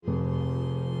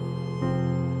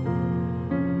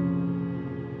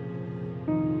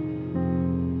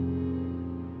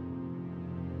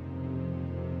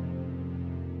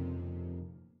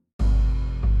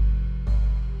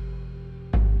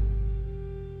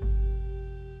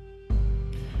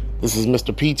This is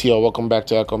Mr. PTO. Welcome back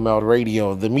to Echo Meld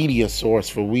Radio, the media source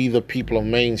for we the people of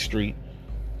Main Street.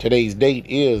 Today's date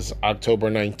is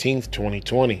October 19th,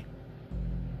 2020.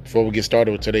 Before we get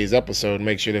started with today's episode,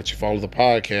 make sure that you follow the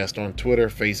podcast on Twitter,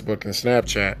 Facebook, and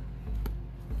Snapchat.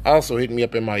 Also, hit me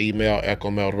up in my email,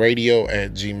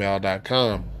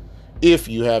 echomeldradio@gmail.com, if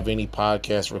you have any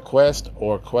podcast requests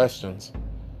or questions.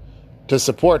 To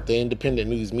support the independent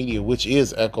news media, which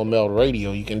is Echo Meld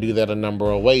Radio, you can do that a number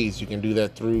of ways. You can do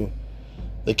that through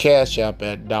the Cash App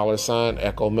at $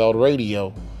 Echo Meld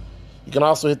Radio. You can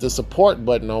also hit the support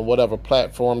button on whatever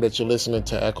platform that you're listening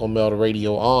to Echo Meld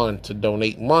Radio on to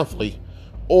donate monthly.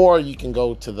 Or you can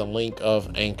go to the link of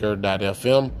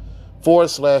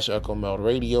anchor.fm/Echo Meld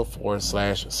Radio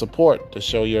 /support to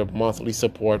show your monthly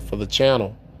support for the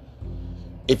channel.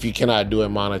 If you cannot do it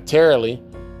monetarily,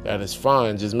 that is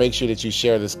fine. Just make sure that you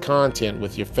share this content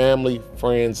with your family,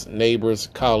 friends, neighbors,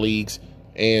 colleagues,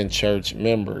 and church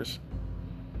members.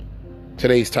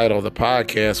 Today's title of the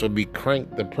podcast will be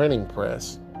Crank the Printing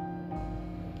Press.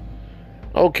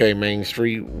 Okay, Main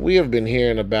Street, we have been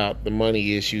hearing about the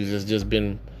money issues that's just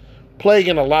been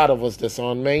plaguing a lot of us that's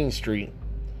on Main Street.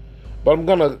 But I'm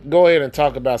going to go ahead and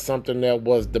talk about something that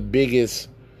was the biggest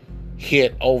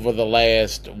hit over the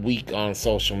last week on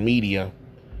social media,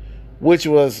 which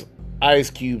was Ice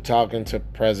Cube talking to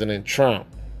President Trump.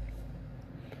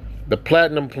 The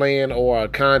Platinum Plan, or a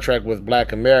contract with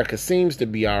Black America, seems to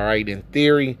be all right in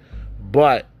theory,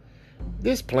 but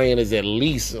this plan is at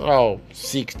least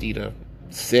 60 to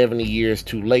 70 years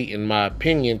too late, in my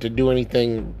opinion, to do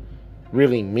anything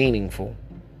really meaningful.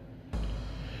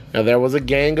 Now, there was a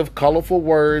gang of colorful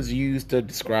words used to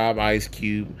describe Ice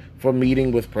Cube for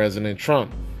meeting with President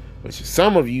Trump, which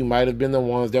some of you might have been the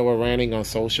ones that were ranting on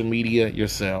social media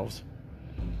yourselves.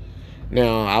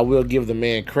 Now, I will give the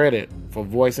man credit for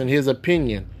voicing his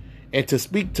opinion and to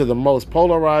speak to the most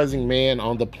polarizing man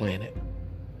on the planet.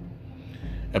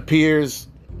 Appears,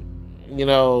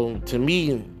 to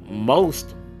me,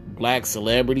 most black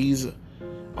celebrities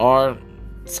are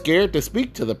scared to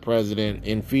speak to the president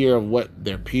in fear of what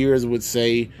their peers would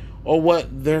say or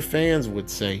what their fans would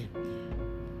say.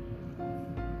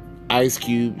 Ice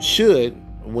Cube should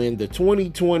win the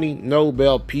 2020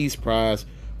 Nobel Peace Prize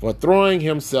for throwing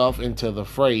himself into the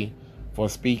fray for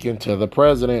speaking to the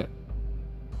president.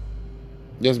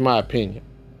 That's my opinion.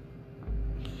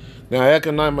 Now,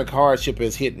 economic hardship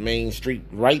has hit Main Street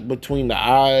right between the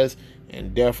eyes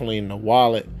and definitely in the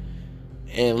wallet,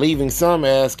 and leaving some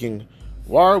asking,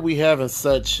 why are we having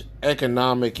such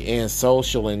economic and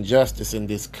social injustice in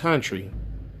this country?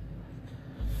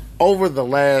 Over the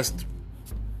last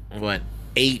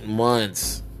 8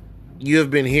 months, you have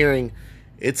been hearing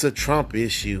it's a Trump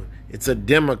issue, it's a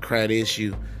Democrat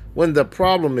issue, when the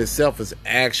problem itself is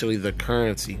actually the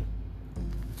currency.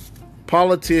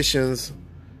 Politicians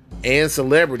and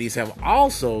celebrities have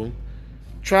also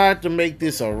tried to make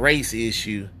this a race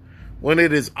issue when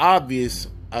it is obvious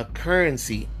a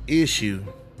currency issue.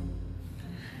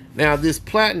 Now, this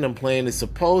Platinum Plan is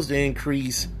supposed to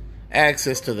increase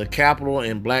access to the capital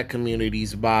in black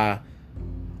communities by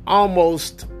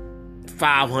almost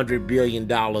 $500 billion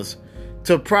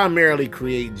to primarily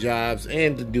create jobs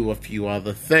and to do a few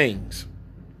other things.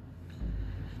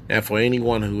 Now, for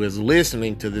anyone who is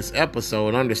listening to this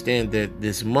episode, understand that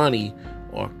this money,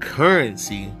 or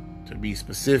currency to be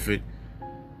specific,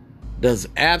 does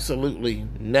absolutely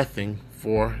nothing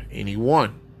for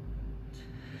anyone.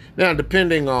 Now,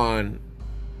 depending on,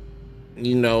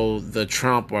 the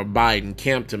Trump or Biden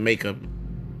camp to make a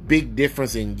big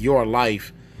difference in your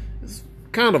life, it's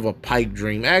kind of a pipe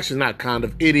dream. Actually, not kind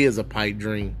of, it is a pipe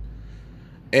dream.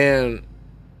 And,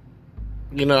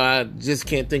 I just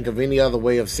can't think of any other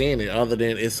way of saying it other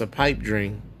than it's a pipe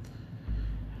dream.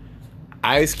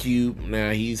 Ice Cube,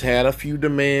 now he's had a few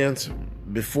demands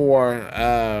before.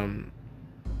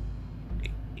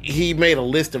 He made a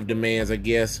list of demands, I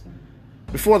guess,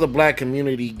 before the black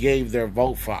community gave their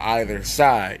vote for either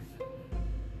side.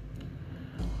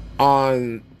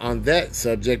 On that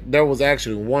subject, there was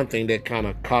actually one thing that kind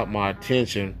of caught my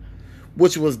attention,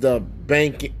 which was the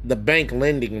bank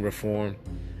lending reform.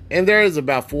 And there is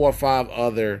about 4 or 5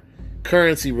 other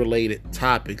currency-related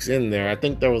topics in there. I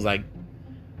think there was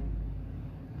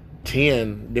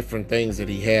 10 different things that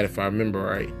he had, if I remember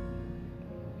right.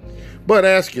 But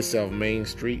ask yourself, Main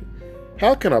Street,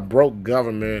 how can a broke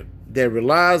government that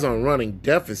relies on running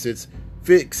deficits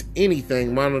fix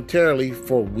anything monetarily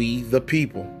for we the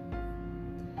people?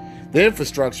 The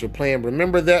infrastructure plan,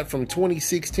 remember that from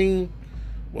 2016?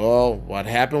 Well, what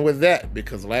happened with that?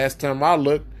 Because last time I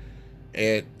looked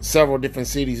at several different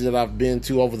cities that I've been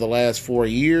to over the last 4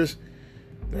 years,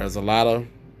 there's a lot of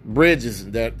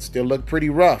bridges that still look pretty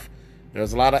rough.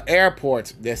 There's a lot of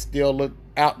airports that still look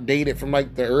outdated from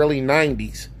like the early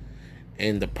 90s.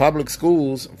 And the public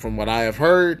schools, from what I have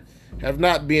heard, have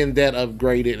not been that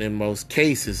upgraded in most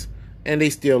cases. And they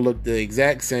still look the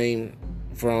exact same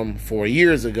from 4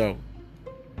 years ago.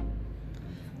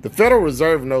 The Federal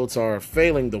Reserve notes are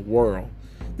failing the world.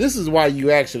 This is why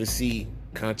you actually see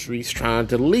countries trying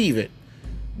to leave it.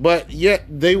 But yet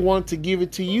they want to give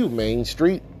it to you, Main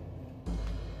Street.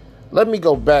 Let me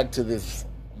go back to this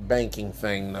banking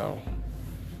thing, though.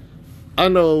 I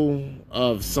know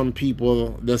of some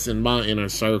people that's in my inner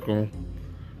circle.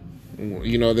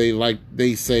 You know,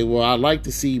 they say, well, I'd like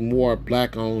to see more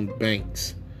black-owned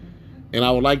banks. And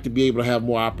I would like to be able to have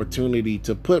more opportunity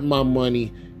to put my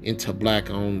money into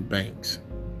black-owned banks.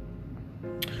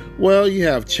 Well, you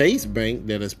have Chase Bank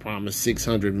that has promised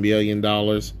 $600 million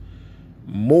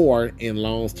more in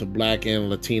loans to black and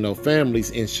Latino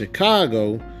families in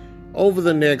Chicago over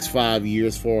the next 5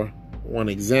 years, for one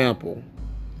example.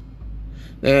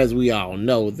 Now, as we all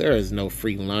know, there is no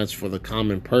free lunch for the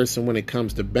common person when it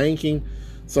comes to banking.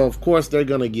 So, of course, they're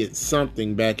going to get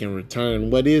something back in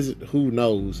return. What is it? Who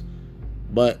knows?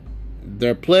 But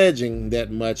they're pledging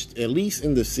that much, at least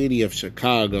in the city of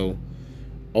Chicago,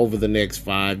 over the next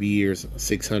 5 years,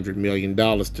 $600 million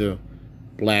to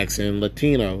blacks and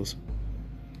Latinos.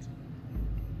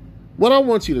 What I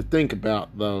want you to think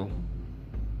about, though,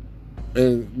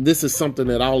 and this is something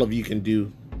that all of you can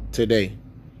do today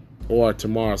or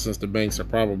tomorrow, since the banks are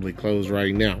probably closed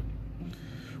right now.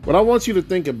 What I want you to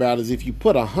think about is if you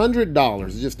put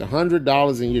 $100, just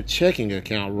 $100 in your checking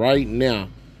account right now,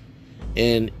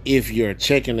 and if your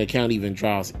checking account even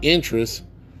draws interest,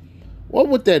 what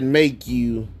would that make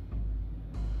you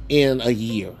in a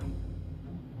year?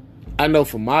 I know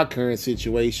for my current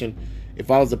situation,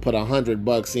 if I was to put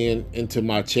 $100 into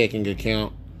my checking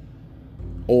account,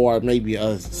 or maybe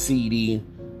a CD,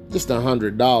 just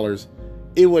 $100,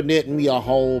 it would net me a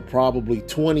whole probably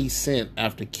 20 cents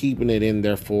after keeping it in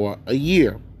there for a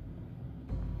year.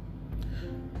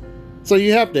 So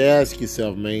you have to ask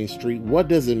yourself, Main Street, what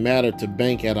does it matter to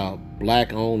bank at a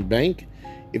black-owned bank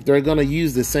if they're going to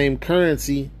use the same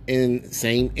currency and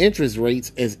same interest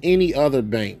rates as any other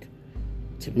bank?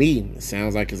 To me, it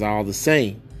sounds like it's all the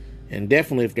same. And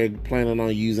definitely if they're planning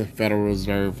on using Federal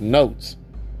Reserve notes.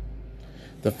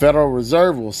 The Federal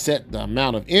Reserve will set the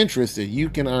amount of interest that you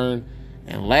can earn.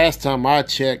 And last time I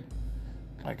checked,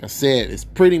 like I said, it's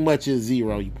pretty much at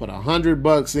zero. You put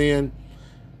 $100 in,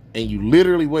 and you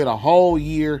literally wait a whole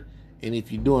year, and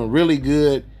if you're doing really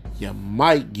good, you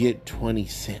might get 20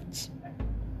 cents.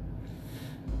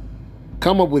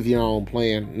 Come up with your own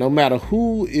plan. No matter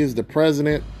who is the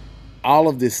president, all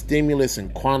of this stimulus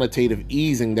and quantitative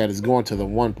easing that is going to the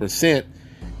 1%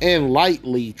 and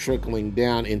lightly trickling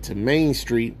down into Main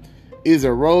Street is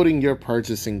eroding your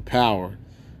purchasing power.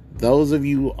 Those of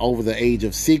you over the age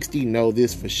of 60 know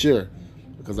this for sure,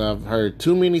 because I've heard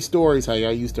too many stories how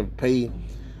y'all used to pay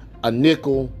a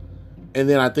nickel, and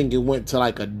then I think it went to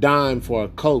like a dime for a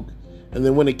Coke, and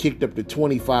then when it kicked up to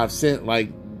 25 cents, like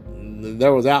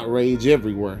there was outrage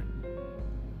everywhere.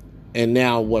 And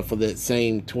now what, for that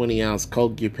same 20-ounce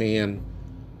Coke you're paying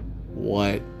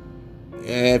what?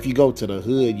 If you go to the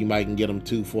hood, you might can get them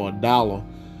two for $1,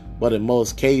 but in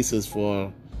most cases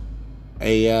for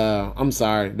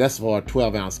that's for a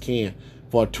 12-ounce can.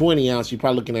 For a 20-ounce, you're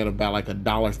probably looking at about like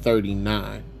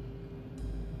 $1.39.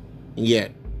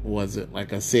 Yet, was it,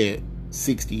 like I said,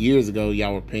 60 years ago,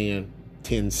 y'all were paying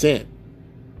 10 cents.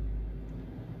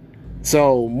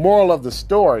 So, moral of the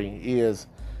story is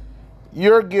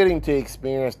you're getting to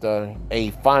experience a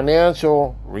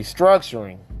financial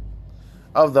restructuring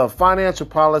of the financial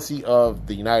policy of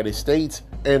the United States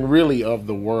and really of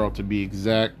the world, to be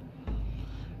exact.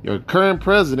 Your current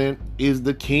president is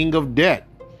the king of debt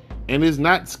and is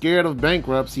not scared of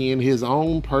bankruptcy in his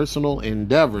own personal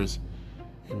endeavors.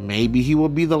 Maybe he will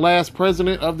be the last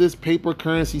president of this paper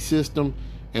currency system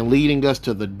and leading us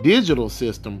to the digital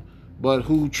system, but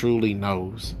who truly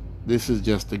knows? This is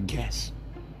just a guess.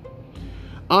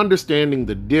 Understanding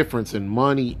the difference in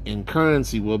money and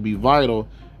currency will be vital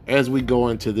as we go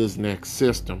into this next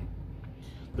system.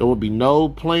 There will be no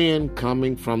plan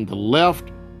coming from the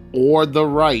left or the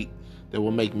right that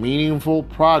will make meaningful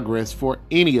progress for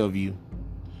any of you.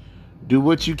 Do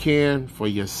what you can for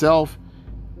yourself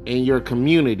and your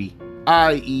community,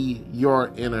 i.e.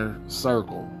 your inner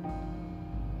circle.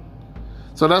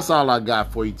 So that's all I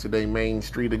got for you today, Main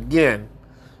Street. Again,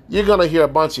 you're going to hear a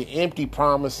bunch of empty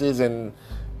promises and,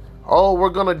 oh, we're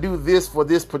going to do this for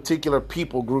this particular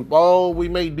people group. Oh, we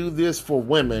may do this for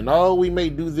women. Oh, we may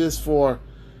do this for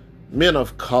men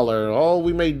of color. Oh,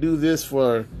 we may do this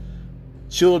for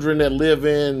children that live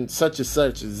in such and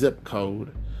such zip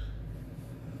code.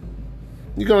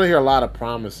 You're going to hear a lot of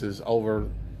promises over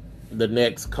the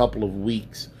next couple of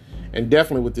weeks. And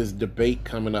definitely with this debate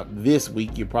coming up this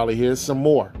week, you'll probably hear some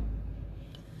more.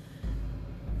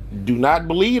 Do not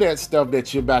believe that stuff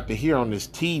that you're about to hear on this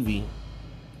TV,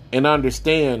 and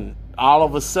understand all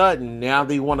of a sudden now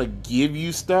they want to give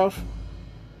you stuff.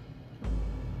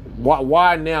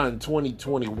 Why now in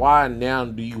 2020? Why now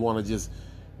do you want to just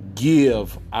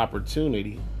give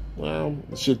opportunity? Well,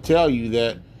 it should tell you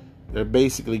that they're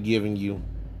basically giving you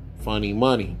funny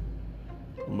money,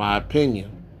 in my opinion.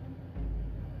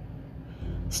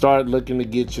 Start looking to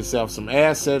get yourself some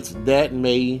assets that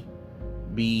may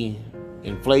be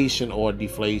inflation or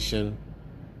deflation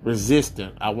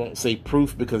resistant. I won't say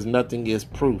proof because nothing is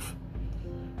proof.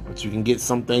 But you can get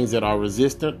some things that are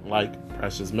resistant, like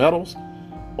precious metals,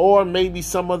 or maybe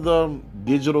some of the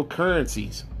digital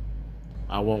currencies.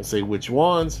 I won't say which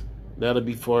ones. That'll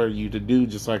be for you to do,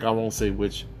 just like I won't say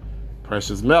which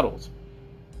precious metals.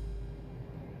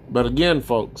 But again,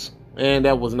 folks, and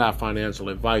that was not financial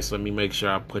advice. Let me make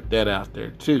sure I put that out there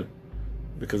too,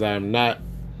 because I am not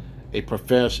a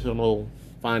professional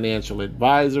financial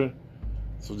advisor.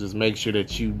 So just make sure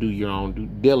that you do your own due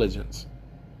diligence.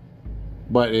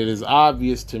 But it is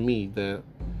obvious to me that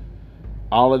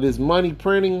all of this money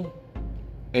printing,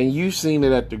 and you've seen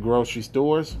it at the grocery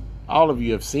stores, all of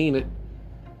you have seen it.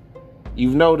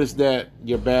 You've noticed that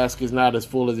your basket's not as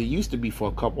full as it used to be for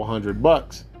a couple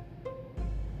 $100.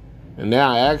 And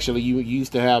now actually you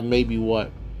used to have maybe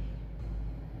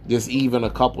just even a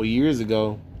couple years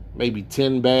ago, maybe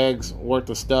 10 bags worth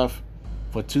of stuff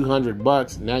for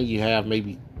 $200. Now you have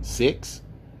maybe 6,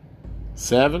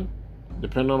 7,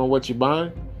 depending on what you're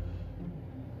buying.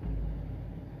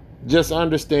 Just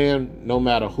understand, no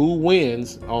matter who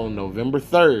wins on November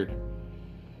 3rd,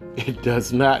 it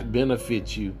does not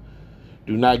benefit you.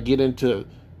 Do not get into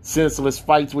senseless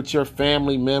fights with your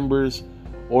family members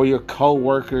or your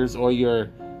co-workers or your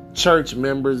church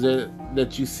members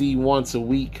that you see once a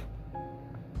week.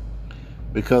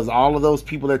 Because all of those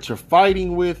people that you're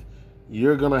fighting with,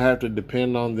 you're going to have to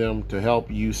depend on them to help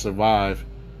you survive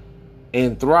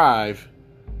and thrive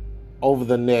over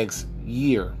the next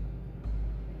year.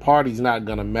 Party's not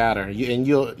going to matter. And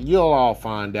you'll all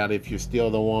find out if you're still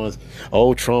the ones,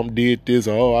 oh, Trump did this.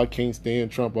 Oh, I can't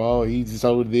stand Trump. Oh, he's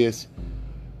so this.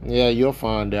 Yeah, you'll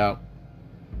find out.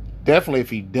 Definitely if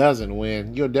he doesn't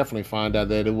win, you'll definitely find out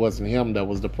that it wasn't him that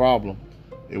was the problem.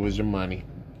 It was your money.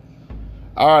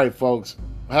 All right, folks.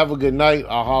 Have a good night.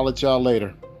 I'll holler at y'all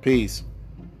later. Peace.